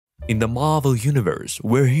In the Marvel Universe,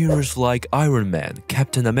 where heroes like Iron Man,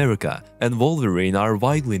 Captain America, and Wolverine are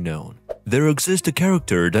widely known, there exists a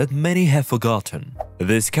character that many have forgotten.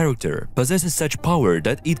 This character possesses such power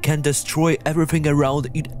that it can destroy everything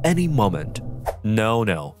around it any moment.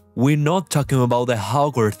 No, we're not talking about the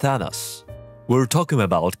Hulk or Thanos. We're talking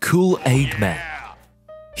about Kool Aid Man.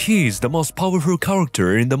 He is the most powerful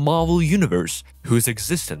character in the Marvel Universe, whose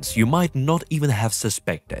existence you might not even have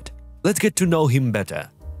suspected. Let's get to know him better.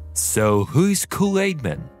 So, who is Kool Aid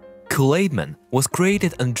Man? Kool Aid Man was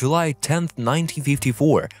created on July 10,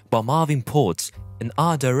 1954 by Marvin Potts, an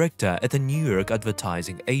art director at a New York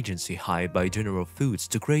advertising agency hired by General Foods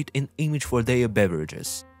to create an image for their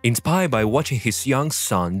beverages. Inspired by watching his young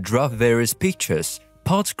son draft various pictures,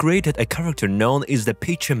 Potts created a character known as the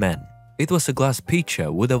Pitcher Man. It was a glass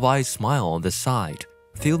pitcher with a wide smile on the side,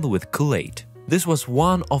 filled with Kool-Aid. This was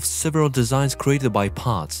one of several designs created by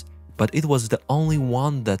Potts, but it was the only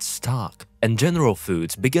one that stuck, and General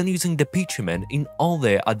Foods began using the Pitcher Man in all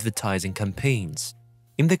their advertising campaigns.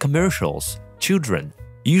 In the commercials, children,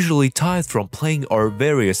 usually tired from playing or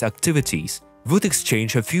various activities, would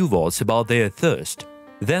exchange a few words about their thirst,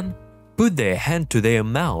 then put their hand to their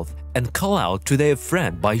mouth and call out to their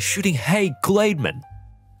friend by shouting, "Hey, Kool Aid Man!"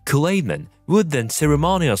 Kool Aid Man would then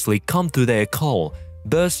ceremoniously come to their call,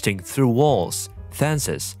 bursting through walls,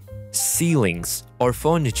 fences, ceilings, or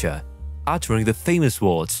furniture, uttering the famous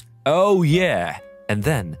words, "Oh yeah!" and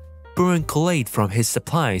then pouring Kool-Aid from his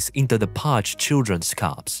supplies into the parched children's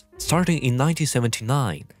cups. Starting in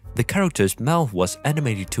 1979, the character's mouth was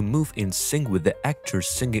animated to move in sync with the actor's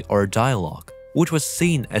singing or dialogue, which was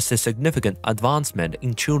seen as a significant advancement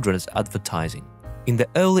in children's advertising. In the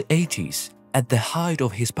early 80s, at the height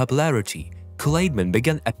of his popularity, Kool Aid Man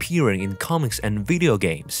began appearing in comics and video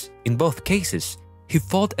games. In both cases, he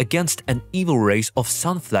fought against an evil race of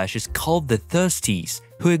sunflashes called the Thirsties,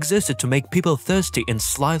 who existed to make people thirsty and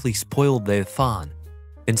slightly spoil their fun.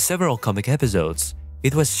 In several comic episodes,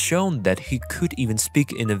 it was shown that he could even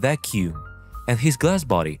speak in a vacuum, and his glass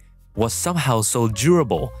body was somehow so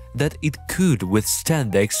durable that it could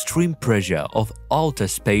withstand the extreme pressure of outer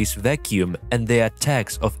space vacuum and the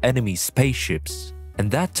attacks of enemy spaceships. At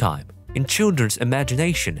that time, in children's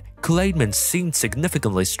imagination, Kool Aid Man seemed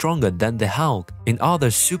significantly stronger than the Hulk and other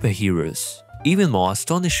superheroes. Even more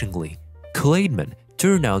astonishingly, Kool Aid Man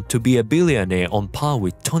turned out to be a billionaire on par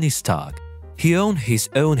with Tony Stark. He owned his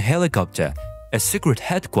own helicopter, a secret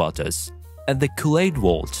headquarters, and the Kool-Aid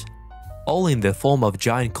Vault, all in the form of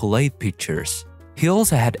giant Kool-Aid pitchers. He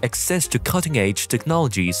also had access to cutting-edge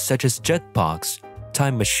technologies such as jetpacks,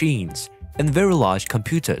 time machines, and very large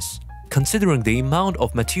computers. Considering the amount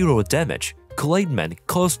of material damage Kool Aid Man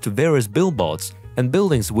caused to various billboards and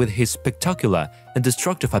buildings with his spectacular and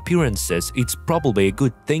destructive appearances, it's probably a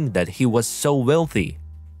good thing that he was so wealthy.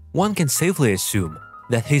 One can safely assume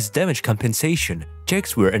that his damage compensation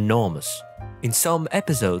checks were enormous. In some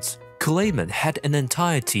episodes, Kool Aid Man had an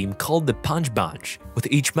entire team called the Punch Bunch,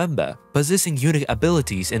 with each member possessing unique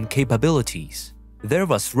abilities and capabilities. There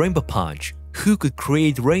was Rainbow Punch, who could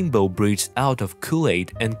create rainbow bridges out of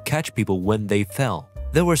Kool-Aid and catch people when they fell.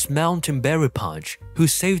 There was Mountain Berry Punch, who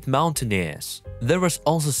saved mountaineers. There was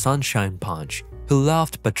also Sunshine Punch, who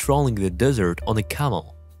loved patrolling the desert on a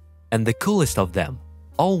camel. And the coolest of them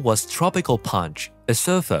all was Tropical Punch, a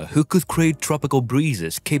surfer who could create tropical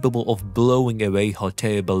breezes capable of blowing away hot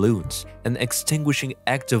air balloons and extinguishing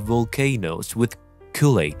active volcanoes with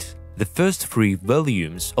Kool-Aid. The first 3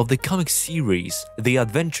 volumes of the comic series The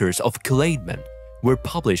Adventures of Kool Aid Man were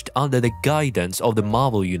published under the guidance of the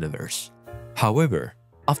Marvel Universe. However,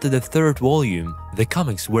 after the 3rd volume, the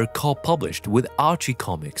comics were co-published with Archie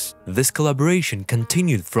Comics. This collaboration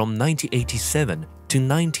continued from 1987 to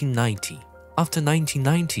 1990. After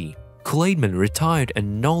 1990, Kool Aid Man retired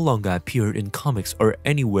and no longer appeared in comics or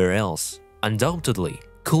anywhere else. Undoubtedly,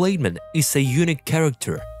 Kool Aid Man is a unique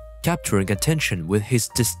character, capturing attention with his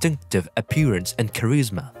distinctive appearance and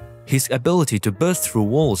charisma. His ability to burst through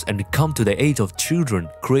walls and come to the aid of children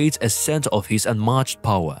creates a sense of his unmatched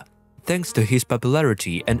power. Thanks to his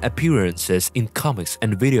popularity and appearances in comics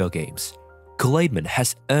and video games, Kool Aid Man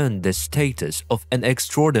has earned the status of an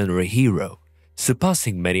extraordinary hero,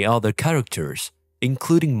 surpassing many other characters,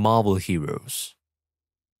 including Marvel heroes.